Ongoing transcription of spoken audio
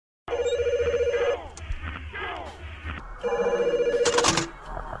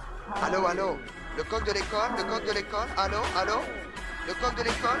allô. Le coq de l'école, le coq de l'école, allô, allô. Le coq de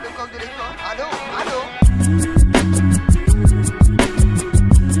l'école, le coq de l'école, allô, allô.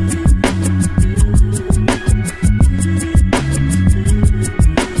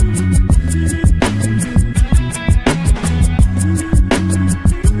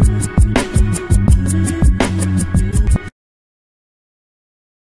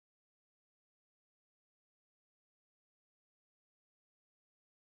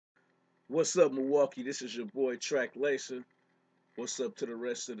 What's up, Milwaukee? This is your boy Track Lacer. What's up to the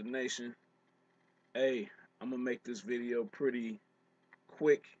rest of the nation? Hey, I'm gonna make this video pretty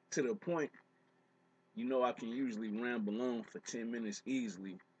quick to the point. You know I can usually ramble on for 10 minutes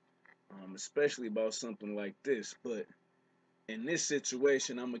easily, especially about something like this. But in this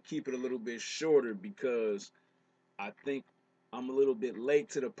situation, I'm gonna keep it a little bit shorter because I think I'm a little bit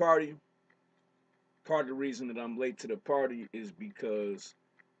late to the party. Part of the reason that I'm late to the party is because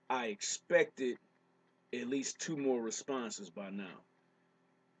I expected at least 2 more responses by now.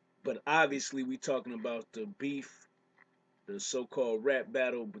 But obviously we talking about the beef, the so-called rap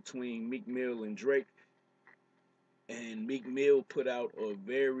battle between Meek Mill and Drake. And Meek Mill put out a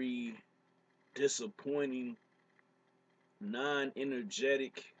very disappointing,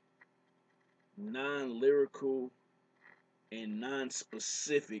 non-energetic, non-lyrical, and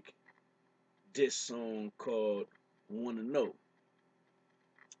non-specific diss song called Wanna Know.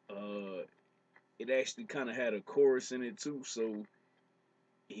 It actually kind of had a chorus in it too, so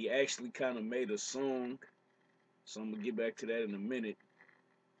he actually kind of made a song. So I'm gonna get back to that in a minute.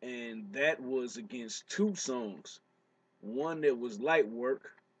 And that was against 2 songs. One that was light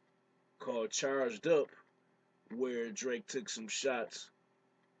work called Charged Up, where Drake took some shots,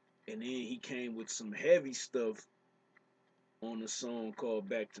 and then he came with some heavy stuff on a song called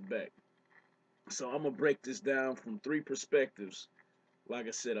Back to Back. So I'm gonna break this down from 3 perspectives. Like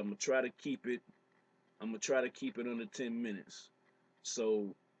I said, I'm gonna try to keep it under 10 minutes.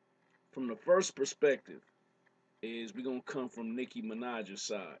 So from the first perspective is we're gonna come from Nicki Minaj's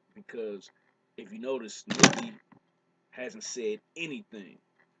side, because if you notice, Nicki hasn't said anything.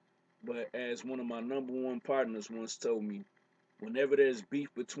 But as one of my number 1 partners once told me, whenever there's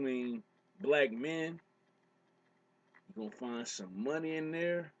beef between black men, you're gonna find some money in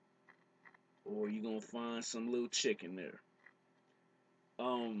there, or you're gonna find some little chick in there.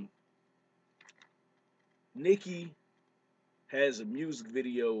 Nicki has a music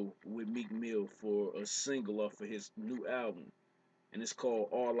video with Meek Mill for a single off of his new album, and it's called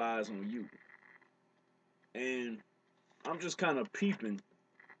All Eyes on You. And I'm just kind of peeping.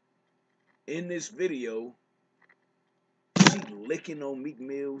 In this video, she licking on Meek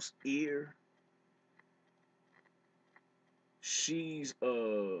Mill's ear. She's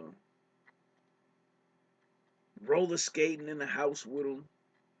roller skating in the house with him.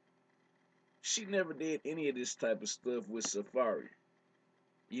 She never did any of this type of stuff with Safari.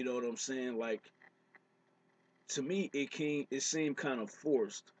 You know what I'm saying? Like, to me, it seemed kind of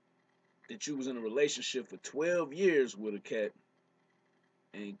forced that you was in a relationship for 12 years with a cat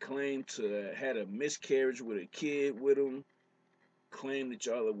and claimed to have had a miscarriage with a kid with him, claimed that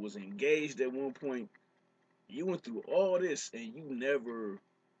y'all was engaged at one point. You went through all this and you never,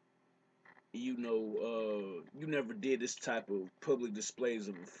 you never did this type of public displays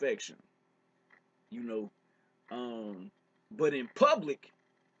of affection. You know, but in public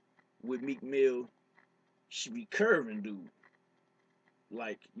with Meek Mill, she be curving dude.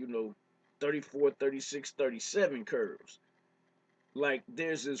 Like, 34, 36, 37 curves. Like,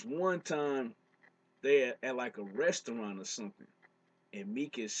 there's this one time they at like a restaurant or something, and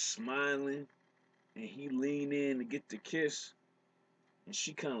Meek is smiling, and he lean in to get the kiss, and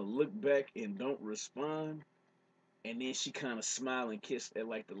she kind of look back and don't respond, and then she kind of smile and kiss at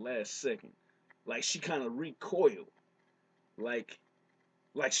like the last second. Like, she kind of recoiled. Like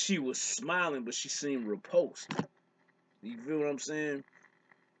she was smiling, but she seemed repulsed. You feel what I'm saying?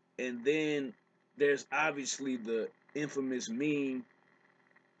 And then there's obviously the infamous meme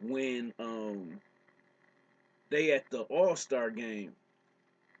when they at the All-Star game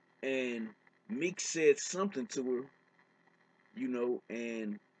and Meek said something to her,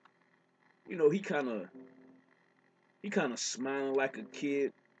 and he kind of smiling like a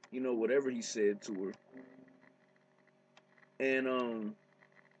kid, whatever he said to her. And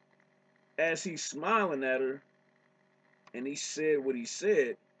as he's smiling at her and he said what he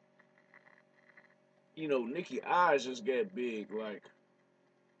said, Nicki's eyes just get big, like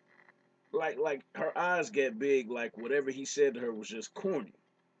her eyes get big, like whatever he said to her was just corny.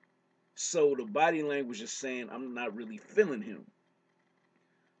 So the body language is saying, I'm not really feeling him.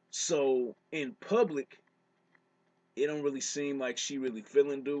 So in public, it don't really seem like she really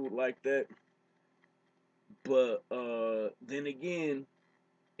feeling dude like that. But then again,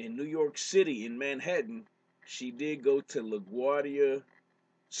 in New York City, in Manhattan, she did go to LaGuardia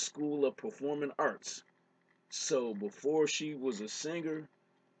School of Performing Arts. So before she was a singer,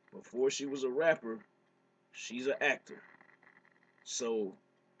 before she was a rapper, she's an actor. So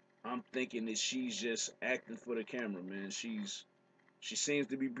I'm thinking that she's just acting for the camera, man. She seems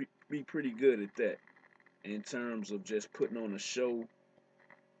to be pretty good at that in terms of just putting on a show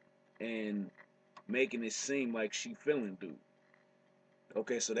and making it seem like she feeling dude.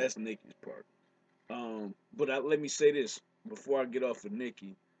 Okay, so that's Nicki's part. Let me say this before I get off of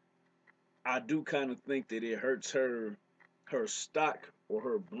Nicki. I do kind of think that it hurts her stock or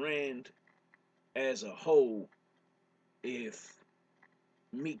her brand as a whole if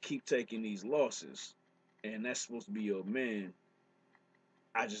Meek keep taking these losses, and that's supposed to be your man.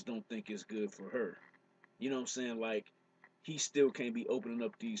 I just don't think it's good for her. You know what I'm saying? Like, he still can't be opening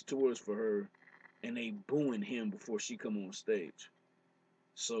up these tours for her, and they booing him before she come on stage.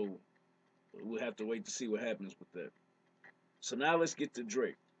 So we'll have to wait to see what happens with that. So now let's get to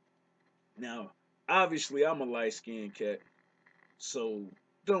Drake. Now, obviously, I'm a light skinned cat, so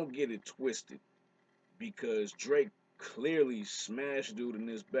don't get it twisted because Drake clearly smashed dude in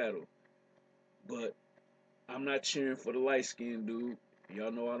this battle. But I'm not cheering for the light skinned dude.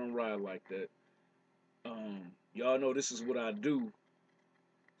 Y'all know I don't ride like that. Y'all know this is what I do.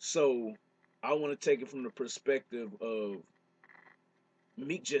 So I want to take it from the perspective of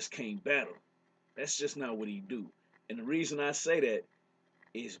Meek just can't battle. That's just not what he do. And the reason I say that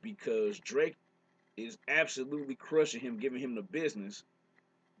is because Drake is absolutely crushing him, giving him the business.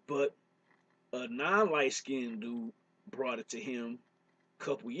 But a non-light skinned dude brought it to him a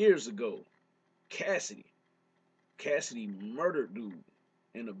couple years ago. Cassidy. Cassidy murdered dude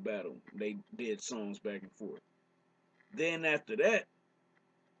in a battle. They did songs back and forth. Then after that,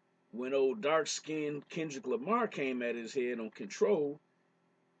 when old dark skinned Kendrick Lamar came at his head on Control,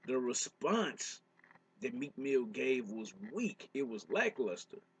 the response that Meek Mill gave was weak. It was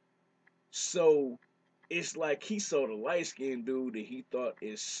lackluster. So it's like he saw the light skinned dude that he thought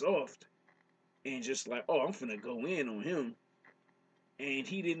is soft and just like, oh, I'm finna go in on him. And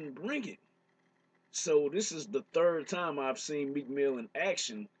he didn't bring it. So this is the third time I've seen Meek Mill in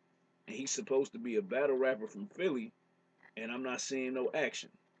action, and he's supposed to be a battle rapper from Philly, and I'm not seeing no action.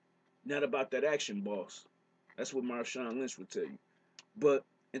 Not about that action, boss. That's what Marshawn Lynch would tell you. But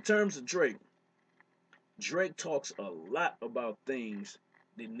in terms of Drake, Drake talks a lot about things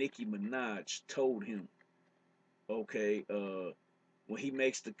that Nicki Minaj told him. Okay, when he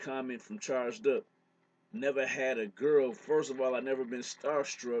makes the comment from Charged Up, never had a girl. First of all, I never been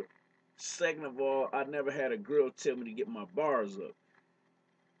starstruck. Second of all, I never had a girl tell me to get my bars up.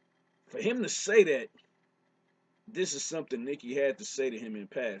 For him to say that, this is something Nicki had to say to him in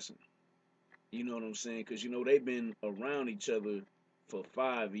passing. You know what I'm saying? Because, they've been around each other for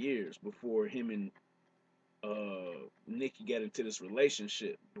 5 years before him and Nicki got into this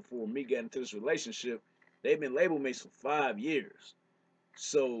relationship. Before me got into this relationship, they've been label mates for 5 years.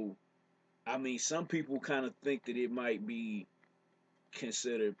 So, I mean, some people kind of think that it might be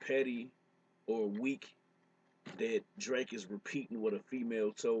considered petty or weak that Drake is repeating what a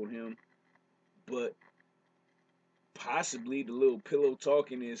female told him. But possibly the little pillow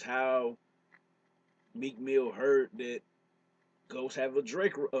talking is how Meek Mill heard that Ghost have a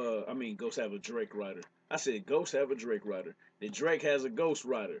Drake. Ghost have a Drake writer. I said Ghost have a Drake writer. That Drake has a Ghost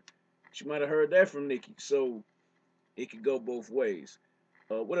writer. She might have heard that from Nicki. So it could go both ways.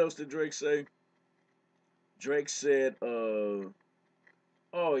 What else did Drake say? Drake said, "Oh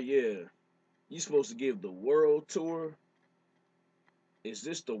yeah, you supposed to give the world tour. Is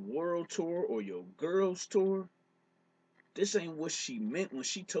this the world tour or your girls tour? This ain't what she meant when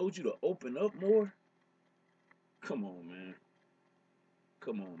she told you to open up more. Come on, man.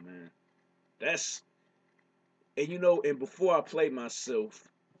 Come on, man. That's and before I play myself,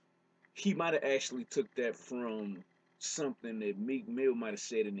 he might have actually took that from something that Meek Mill might have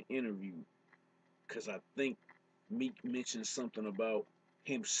said in the interview. Cause I think Meek mentioned something about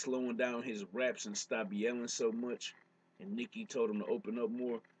him slowing down his raps and stop yelling so much. And Nicki told him to open up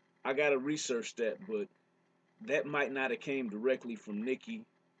more. I gotta research that, but that might not have came directly from Nicki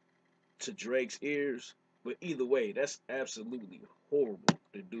to Drake's ears. But either way, that's absolutely horrible.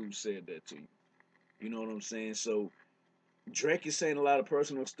 The dude said that to you. You know what I'm saying? So Drake is saying a lot of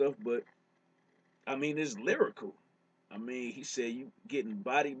personal stuff, but I mean it's lyrical. I mean, he said you getting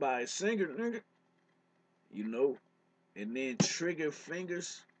bodied by a singer, nigga. You know, and then trigger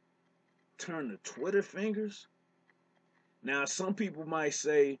fingers turn to Twitter fingers. Now, some people might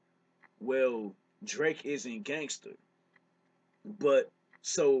say, well, Drake isn't gangster, but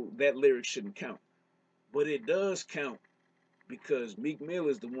so that lyric shouldn't count. But it does count because Meek Mill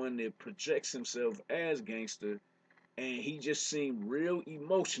is the one that projects himself as gangster, and he just seemed real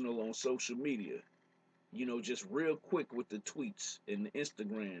emotional on social media. Just real quick with the tweets and the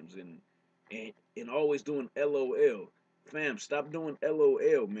Instagrams and always doing LOL. Fam, stop doing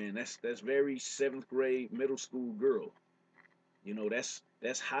LOL, man. That's very seventh grade middle school girl.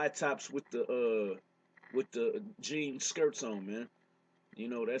 That's high tops with the jean skirts on, man.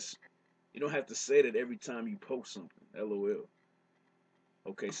 That's you don't have to say that every time you post something. LOL.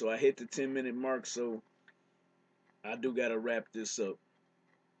 Okay, so I hit the 10-minute mark, so I do gotta wrap this up.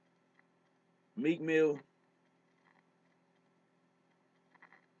 Meek Mill,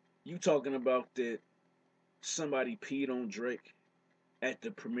 you talking about that somebody peed on Drake at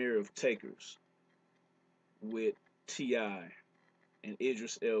the premiere of Takers with T.I. and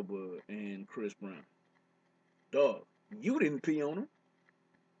Idris Elba and Chris Brown. Dog, you didn't pee on him.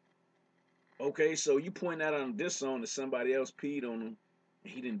 Okay, so you point out on this song that somebody else peed on him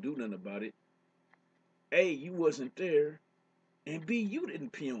and he didn't do nothing about it. A, you wasn't there, and B, you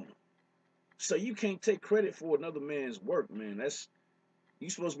didn't pee on him. So you can't take credit for another man's work, man. You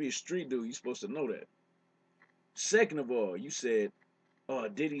supposed to be a street dude. You supposed to know that. Second of all, you said,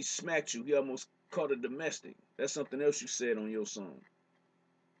 Diddy smacked you. He almost caught a domestic. That's something else you said on your song.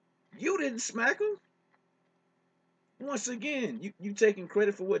 You didn't smack him. Once again, you taking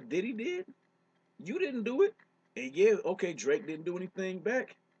credit for what Diddy did? You didn't do it. And yeah, okay, Drake didn't do anything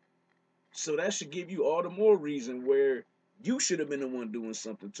back. So that should give you all the more reason where you should have been the one doing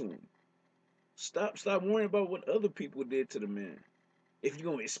something to him. Stop worrying about what other people did to the man.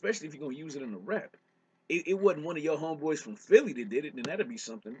 Especially if you're gonna use it in a rap. It wasn't one of your homeboys from Philly that did it, then that'd be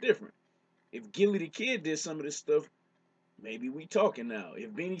something different. If Gilly the Kid did some of this stuff, maybe we talking now.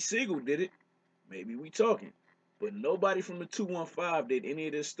 If Beanie Siegel did it, maybe we talking. But nobody from the 215 did any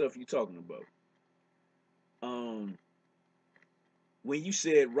of this stuff you talking about. Um, when you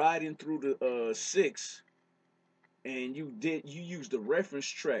said riding through the six, and you used the reference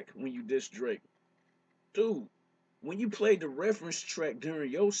track when you dissed Drake, dude. When you played the reference track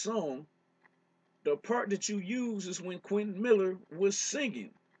during your song, the part that you use is when Quentin Miller was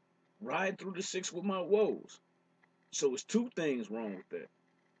singing "Ride Through the Six with My Woes." So it's two things wrong with that.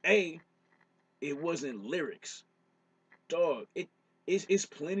 A, it wasn't lyrics, dog. It's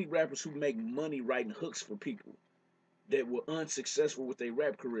plenty rappers who make money writing hooks for people that were unsuccessful with their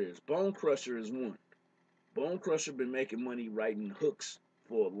rap careers. Bone Crusher is one. Bone Crusher been making money writing hooks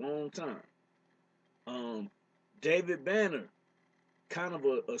for a long time. Um, David Banner, kind of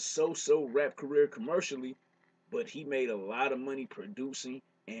a so-so rap career commercially, but he made a lot of money producing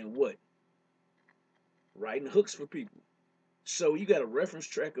and what? Writing hooks for people. So you got a reference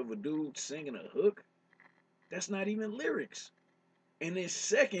track of a dude singing a hook? That's not even lyrics. And then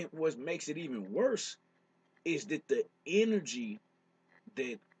second, what makes it even worse is that the energy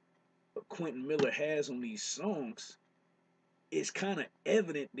that Quentin Miller has on these songs is kind of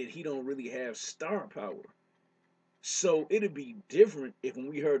evident that he don't really have star power. So it'd be different if when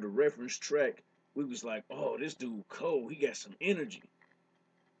we heard the reference track, we was like, oh, this dude cold, he got some energy.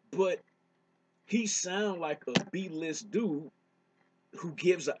 But he sound like a B-list dude who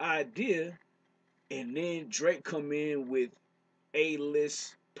gives an idea, and then Drake come in with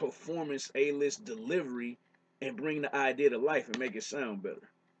A-list performance, A-list delivery, and bring the idea to life and make it sound better.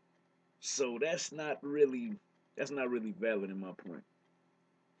 So that's not really valid in my point.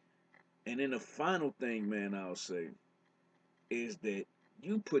 And then the final thing, man, I'll say is that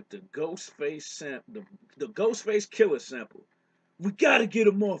you put the Ghostface the Ghostface Killer sample. We gotta get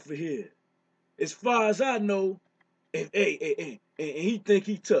him off of here. As far as I know, hey, and he think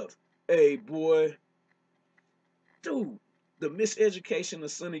he tough. Hey, boy, dude, the miseducation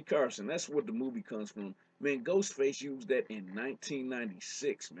of Sonny Carson. That's what the movie comes from. Man, Ghostface used that in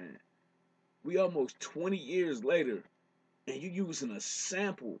 1996, man. We almost 20 years later, and you using a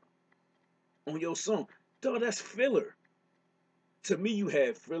sample on your song. Dog, that's filler. To me, you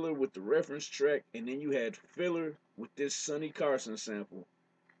had filler with the reference track, and then you had filler with this Sonny Carson sample.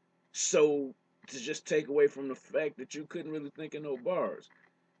 So to just take away from the fact that you couldn't really think of no bars,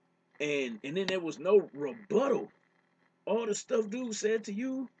 and then there was no rebuttal. All the stuff dude said to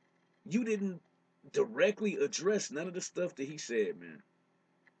you, you didn't directly address none of the stuff that he said, man.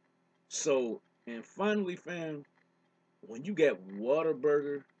 So, and finally, fam, when you got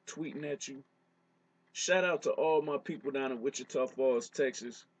Waterburger tweeting at you, shout out to all my people down in Wichita Falls,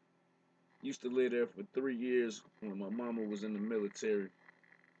 Texas. Used to live there for 3 years when my mama was in the military.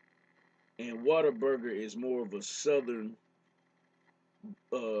 And Waterburger is more of a southern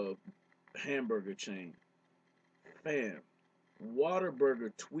uh, hamburger chain. Fam,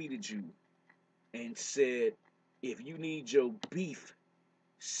 Whataburger tweeted you and said, if you need your beef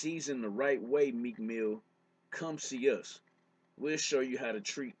seasoned the right way, Meek Mill, come see us. We'll show you how to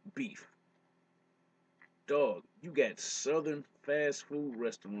treat beef. Dog, you got southern fast food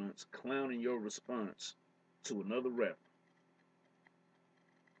restaurants clowning your response to another rapper.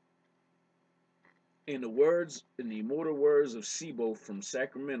 In the immortal words of Sibo from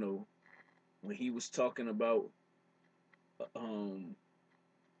Sacramento, when he was talking about, um,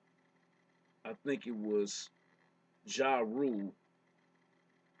 I think it was Ja Rule,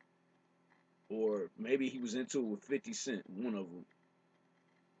 or maybe he was into it with 50 Cent, one of them.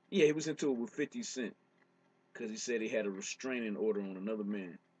 Yeah, he was into it with 50 Cent because he said he had a restraining order on another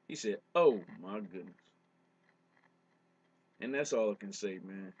man. He said, oh my goodness. And that's all I can say,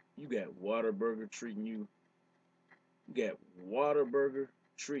 man. You got Whataburger treating you. You got Whataburger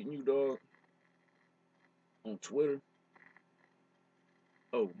treating you, dog, on Twitter.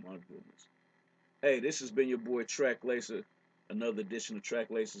 Oh my goodness. Hey, this has been your boy Track Lacer. Another edition of Track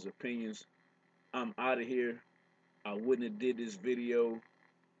Lacer's Opinions. I'm out of here. I wouldn't have did this video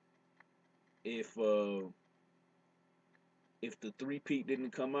if the three-peat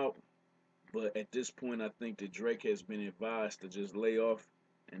didn't come out. But at this point, I think that Drake has been advised to just lay off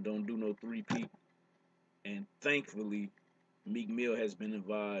and don't do no three-peat. And thankfully, Meek Mill has been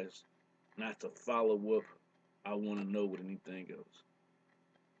advised not to follow up I want to know with anything else.